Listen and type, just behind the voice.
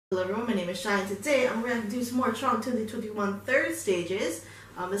Hello everyone, my name is Shai, and today I'm reacting to some more Chuang 2021 third stages.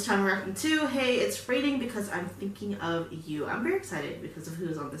 This time I'm reacting to Hey, It's Raining Because I'm Thinking of You. I'm very excited because of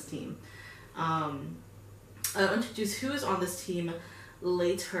who's on this team. I'll introduce who's on this team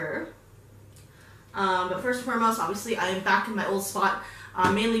later. But first and foremost, obviously I am back in my old spot,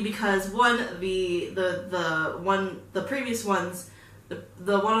 mainly because one, the previous ones,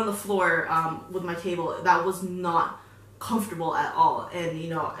 the one on the floor with my table, that was not comfortable at all, and you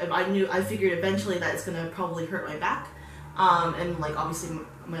know, I figured eventually that it's gonna probably hurt my back, and like obviously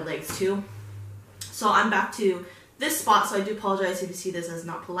my legs too. So I'm back to this spot, so I do apologize if you see this as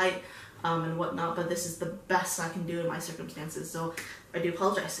not polite and whatnot, but this is the best I can do in my circumstances, so I do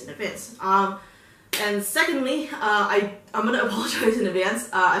apologize in advance. And secondly, I'm gonna apologize in advance.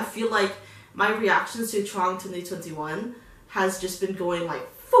 I feel like my reactions to Chuang 2021 has just been going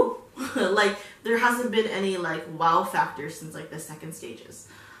like phew. Like there hasn't been any like wow factor since like the second stages.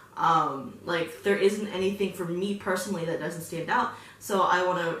 Like there isn't anything for me personally that doesn't stand out. So I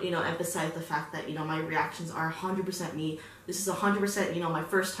want to, you know, emphasize the fact that, you know, my reactions are 100% me. This is 100%, you know, my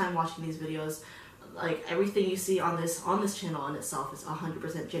first time watching these videos. Like everything you see on this channel in itself is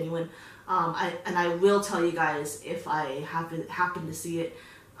 100% genuine. I will tell you guys if I happen to see it,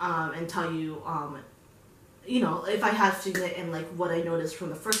 and tell you you know, if I have seen it and like what I noticed from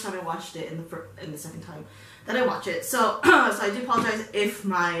the first time I watched it and the second time that I watch it. So so I do apologize if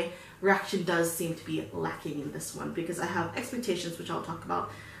my reaction does seem to be lacking in this one, because I have expectations which I'll talk about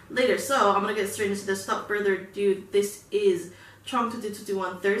later. So I'm gonna get straight into this without further ado. This is Chuang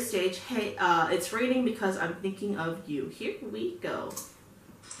 2021 third stage. Hey, it's raining because I'm thinking of you. Here we go.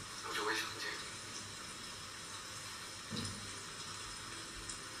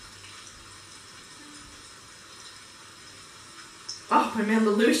 Oh, my man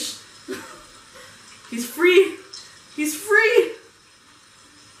Lelouch. He's free. He's free.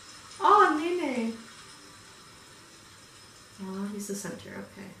 Oh, Nene. Oh, he's the center.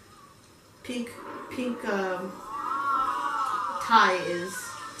 Okay. Pink tie is.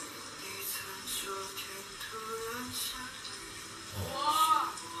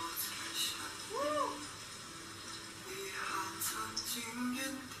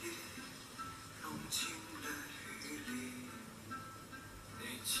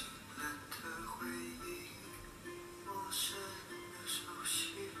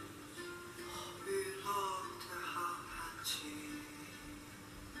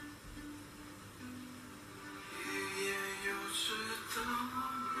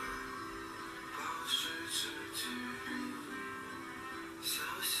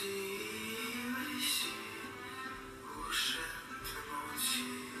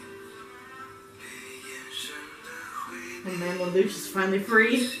 And man Lelouch is finally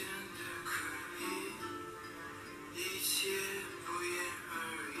free.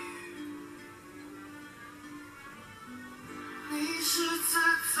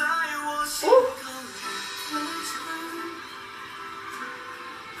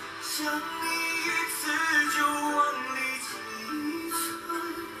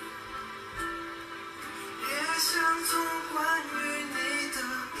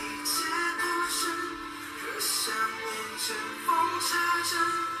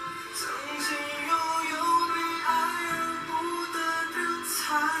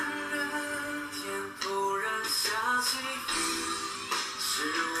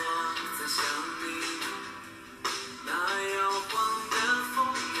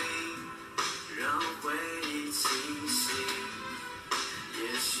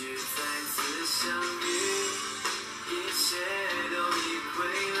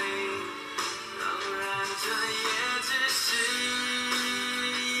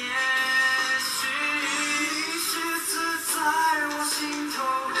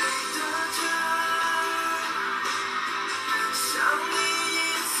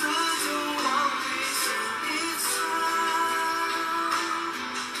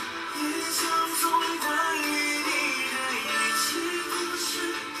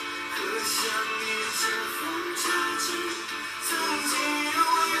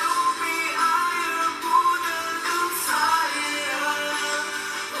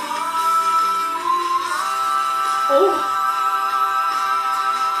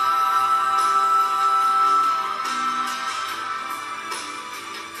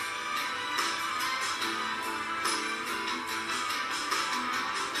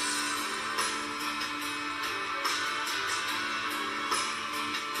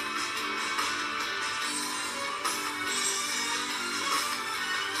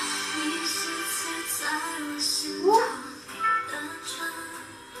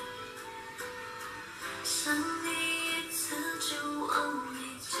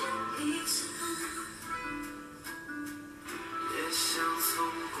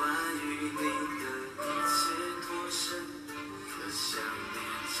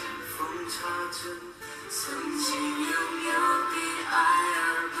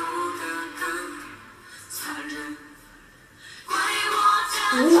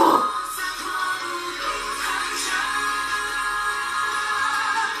 Whoa.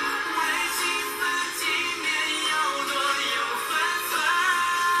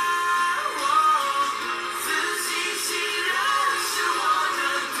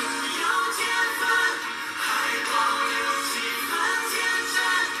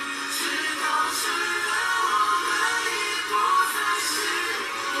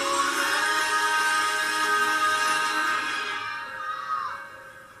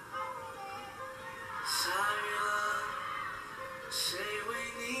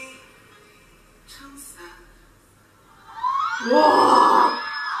 Whoa!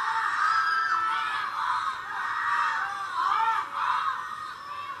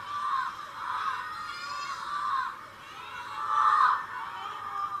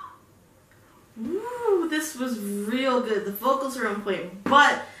 Ooh, this was real good. The vocals are on point,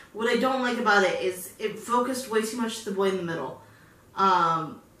 but what I don't like about it is it focused way too much to the boy in the middle.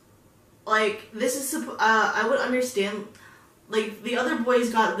 Like this is I would understand. Like the other boys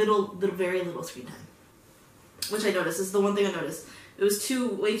got very little screen time, which I noticed. This is the one thing I noticed. It was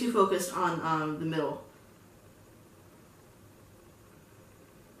way too focused on the middle.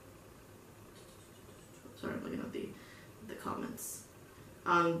 Sorry, I'm looking at the comments.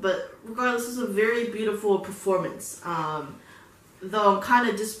 But regardless, this is a very beautiful performance. Though I'm kind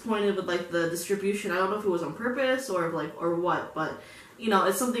of disappointed with like the distribution. I don't know if it was on purpose or what, but you know,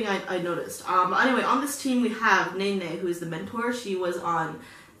 it's something I noticed. Anyway, on this team we have Nene, who is the mentor. She was on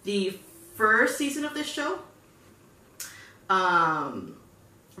the first season of this show.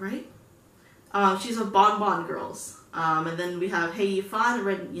 Right? She's a Bon Girls. And then we have Hei Yifan,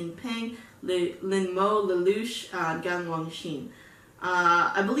 Ren Yinpeng, Lin Mo, Lelouch, and Gan Wangxin.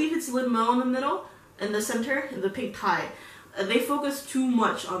 I believe it's Lin Mo in the middle, in the center, in the pink tie. They focus too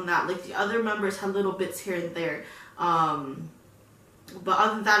much on that. Like the other members had little bits here and there. But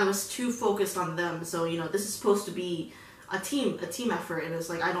other than that, it was too focused on them. So, you know, this is supposed to be a team effort, and it's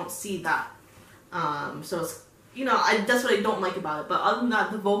like, I don't see that. So it's, you know, that's what I don't like about it. But other than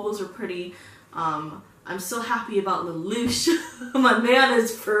that, the vocals are pretty. I'm so happy about Lelouch. My man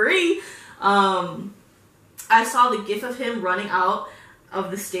is free. I saw the gif of him running out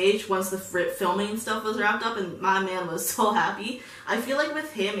of the stage once the filming stuff was wrapped up, and my man was so happy. I feel like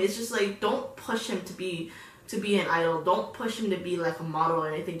with him, it's just like, don't push him to be an idol. Don't push him to be like a model or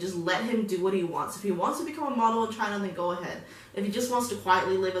anything. Just let him do what he wants. If he wants to become a model in China, then go ahead. If he just wants to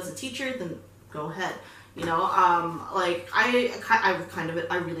quietly live as a teacher, then go ahead. You know, like I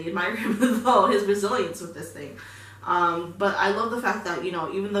really admire him though, his resilience with this thing. But I love the fact that, you know,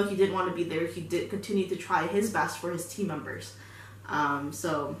 even though he didn't want to be there, he did continue to try his best for his team members.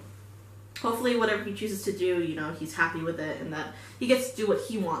 So hopefully whatever he chooses to do, you know, he's happy with it, and that he gets to do what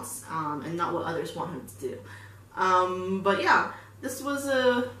he wants, and not what others want him to do. But yeah, this was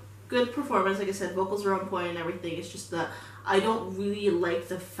a good performance. Like I said, vocals were on point and everything. It's just that I don't really like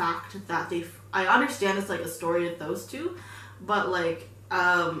the fact that I understand it's like a story of those two, but like,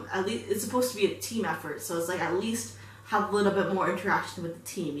 at least it's supposed to be a team effort, so it's like at least have a little bit more interaction with the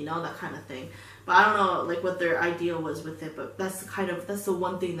team, you know, that kind of thing. But I don't know like what their idea was with it, but that's the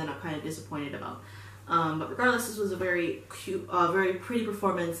one thing that I'm kind of disappointed about. But regardless, this was a very cute, very pretty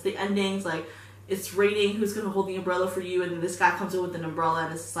performance. The endings, like, it's raining, who's gonna hold the umbrella for you, and then this guy comes in with an umbrella,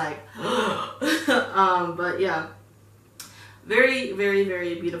 and it's just like but yeah, very, very,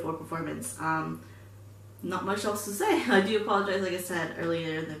 very beautiful performance. Not much else to say. I do apologize, like I said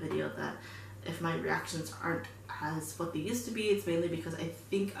earlier in the video, that if my reactions aren't as what they used to be, it's mainly because I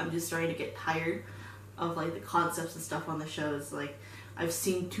think I'm just starting to get tired of like the concepts and stuff on the shows. Like, I've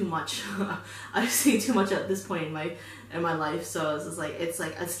seen too much. I've seen too much at this point in my life. So it's just like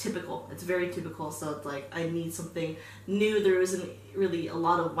it's typical. It's very typical. So it's like I need something new. There isn't really a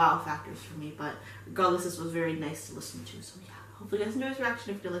lot of wow factors for me, but regardless, this was very nice to listen to. So yeah, hopefully you guys enjoyed this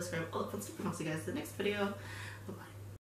reaction. If you did, like, subscribe, all that fun stuff, and I'll see you guys in the next video.